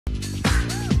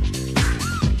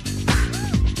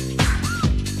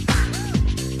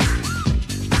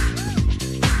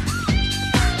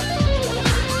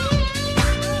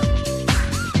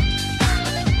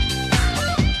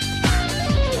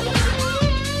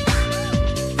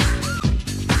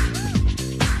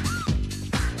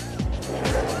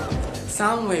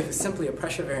sound wave is simply a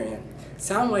pressure variant.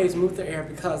 Sound waves move through air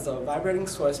because the vibrating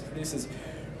source produces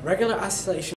regular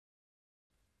oscillation.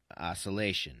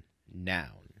 Oscillation,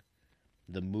 noun.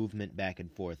 The movement back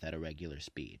and forth at a regular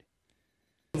speed.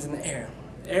 In the air.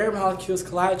 Air molecules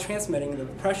collide, transmitting the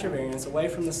pressure variance away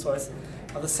from the source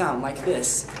of the sound, like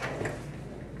this.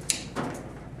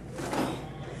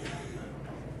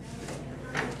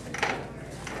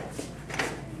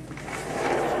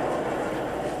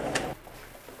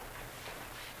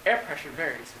 Air pressure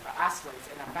varies but oscillates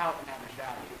in about an average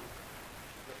value.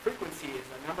 The frequency is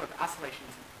the number of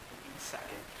oscillations in each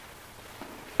second.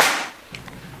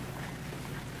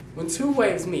 When two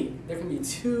waves meet, there can be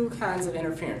two kinds of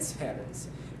interference patterns,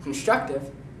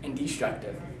 constructive and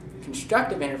destructive.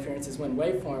 Constructive interference is when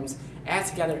waveforms add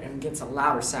together and gets a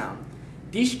louder sound.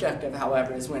 Destructive,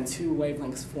 however, is when two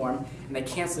wavelengths form and they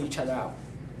cancel each other out.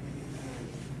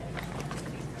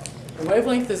 The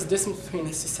wavelength is the distance between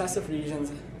the successive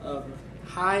regions of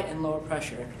high and lower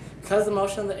pressure. Because the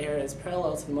motion of the air is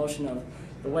parallel to the motion of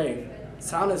the wave,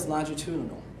 sound is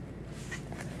longitudinal.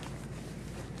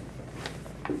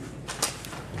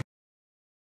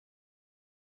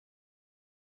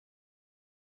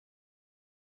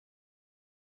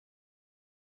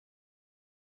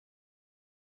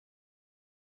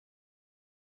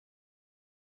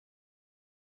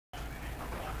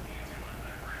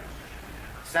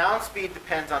 Sound speed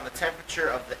depends on the temperature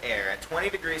of the air. At 20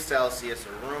 degrees Celsius,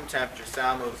 or room temperature,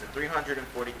 sound moves at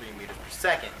 343 meters per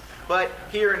second. But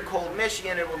here in cold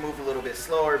Michigan, it will move a little bit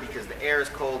slower because the air is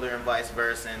colder and vice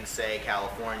versa in, say,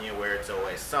 California, where it's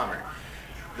always summer.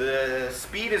 The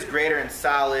speed is greater in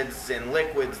solids and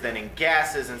liquids than in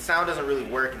gases, and sound doesn't really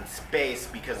work in space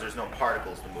because there's no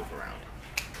particles to move around.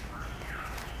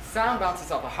 Sound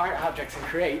bounces off of hard objects and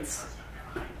creates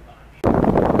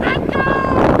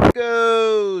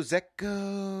Echoes,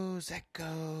 echoes,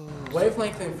 echoes.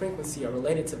 wavelength and frequency are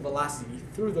related to velocity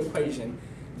through the equation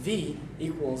V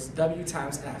equals W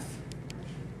times F.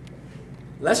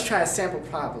 Let's try a sample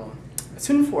problem. A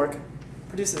tuning fork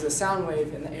produces a sound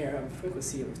wave in the air of a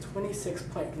frequency of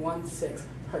 26.16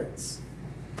 hertz.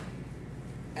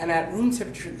 And at room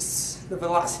temperature, the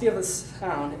velocity of the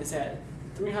sound is at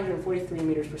 343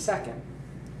 meters per second.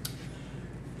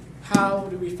 How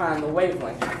do we find the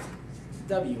wavelength?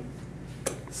 W.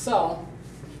 So,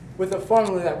 with the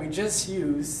formula that we just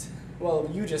used, well,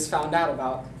 you just found out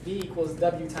about, V equals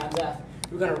W times F,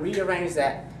 we're going to rearrange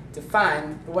that to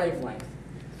find the wavelength.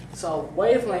 So,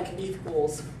 wavelength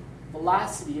equals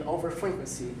velocity over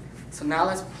frequency. So now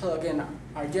let's plug in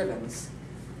our givens.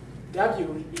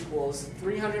 W equals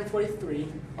 343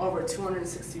 over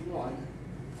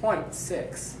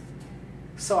 261.6.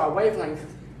 So our wavelength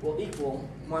will equal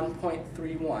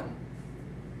 1.31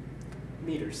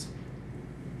 meters.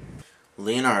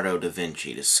 Leonardo da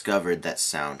Vinci discovered that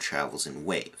sound travels in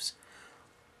waves.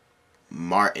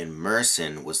 Martin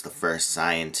Mersenne was the first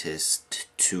scientist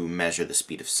to measure the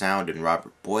speed of sound, and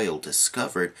Robert Boyle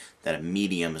discovered that a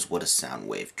medium is what a sound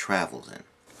wave travels in.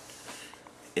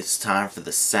 It's time for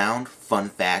the sound fun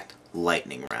fact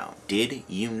lightning round. Did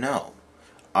you know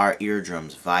our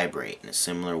eardrums vibrate in a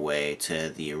similar way to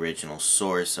the original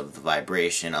source of the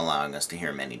vibration, allowing us to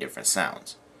hear many different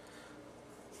sounds?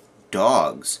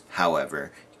 Dogs,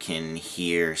 however, can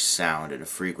hear sound at a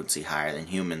frequency higher than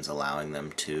humans, allowing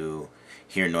them to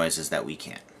hear noises that we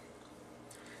can't.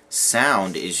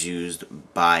 Sound is used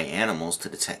by animals to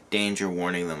detect danger,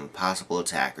 warning them of possible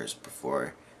attackers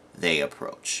before they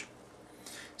approach.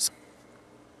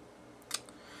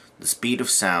 The speed of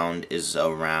sound is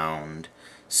around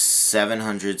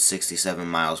 767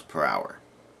 miles per hour.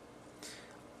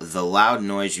 The loud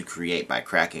noise you create by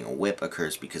cracking a whip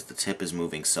occurs because the tip is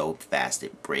moving so fast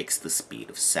it breaks the speed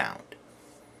of sound.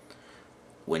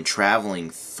 When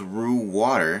traveling through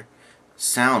water,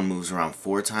 sound moves around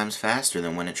 4 times faster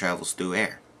than when it travels through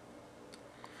air.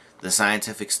 The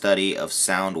scientific study of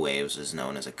sound waves is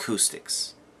known as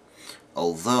acoustics.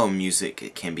 Although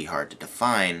music can be hard to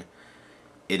define,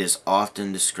 it is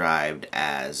often described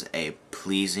as a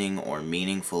pleasing or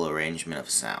meaningful arrangement of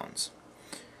sounds.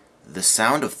 The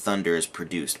sound of thunder is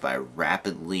produced by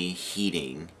rapidly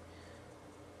heating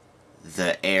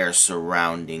the air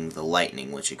surrounding the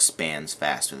lightning, which expands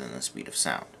faster than the speed of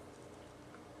sound.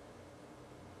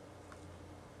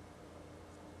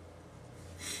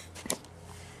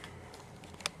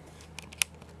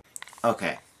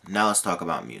 Okay, now let's talk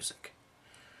about music.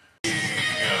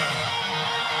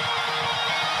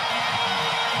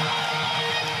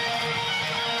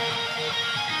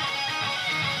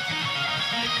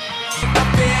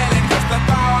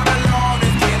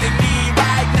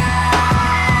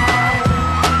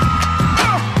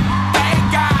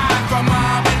 From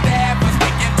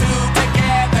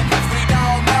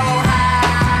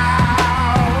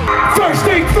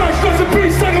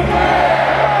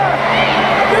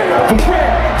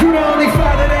compare. You the only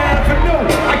father that I ever knew.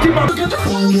 I keep my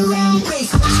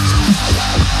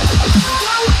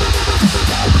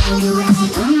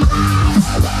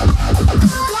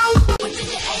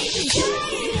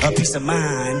A peace of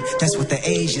mind, that's what the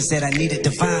Asian said. I needed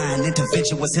divine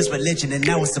intervention was his religion, and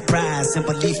now it's surprise. And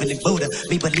believing in Buddha,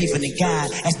 me believing in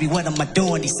God. Asked me what am I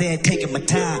doing, he said taking my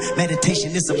time.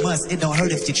 Meditation is a must, it don't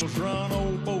hurt if you Run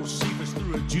old Bo Cephas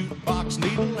through a jukebox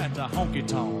needle at the honky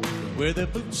tonk where the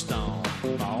boots stomp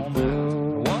on out.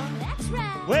 What? That's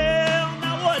right. Well,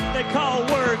 now what they call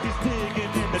work is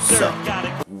digging in the dirt. So, Gotta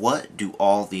what do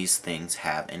all these things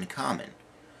have in common?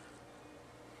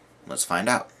 Let's find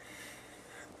out.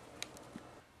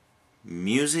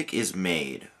 Music is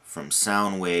made from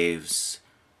sound waves.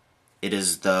 It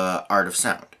is the art of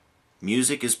sound.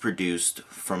 Music is produced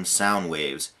from sound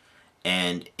waves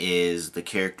and is the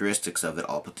characteristics of it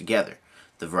all put together.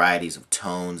 The varieties of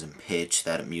tones and pitch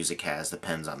that a music has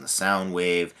depends on the sound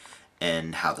wave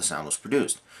and how the sound was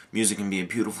produced. Music can be a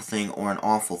beautiful thing or an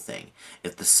awful thing.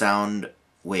 If the sound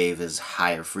wave is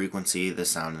higher frequency, the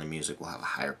sound in the music will have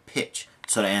a higher pitch.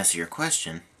 So to answer your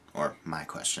question, or my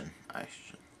question, I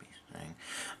should be saying,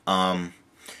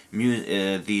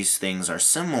 these things are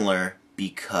similar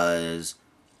because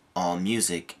all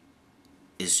music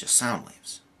is just sound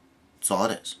waves. That's all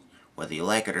it is. Whether you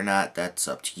like it or not, that's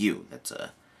up to you. That's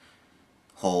a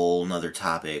whole nother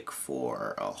topic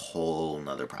for a whole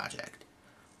nother project.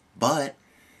 But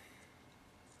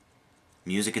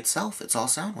music itself, it's all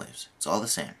sound waves. It's all the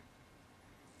same.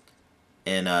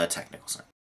 In a technical sense.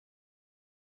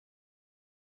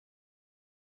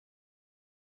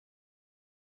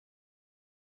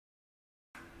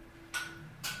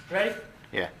 Ready?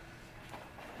 Yeah.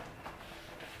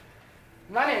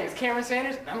 My name is Cameron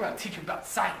Sanders, and I'm going to teach you about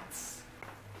science.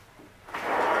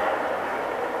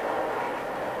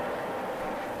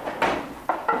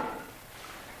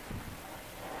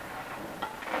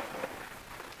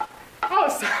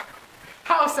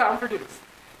 How is sound produced?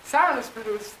 Sound is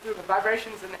produced through the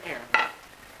vibrations in the air. A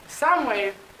sound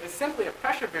wave is simply a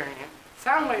pressure variant.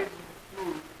 Sound waves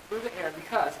move through the air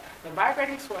because the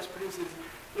vibrating source produces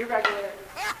irregular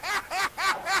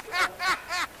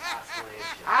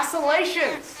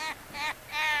oscillations.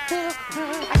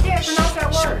 I can't pronounce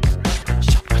that word.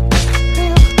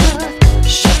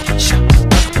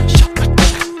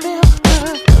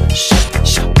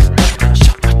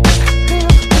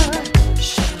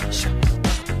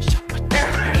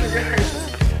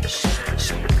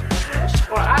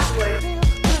 Or oscillate.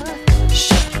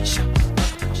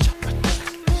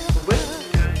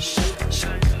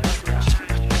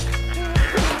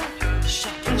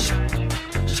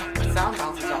 Sound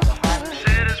bounces off the heart.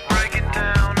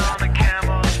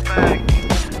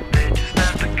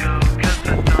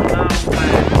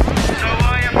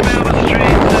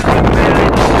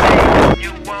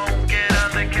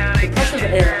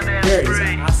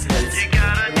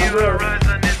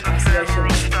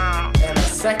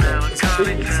 Second is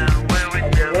frequency of the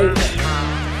wavelength.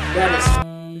 That is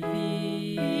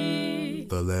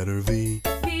The letter V.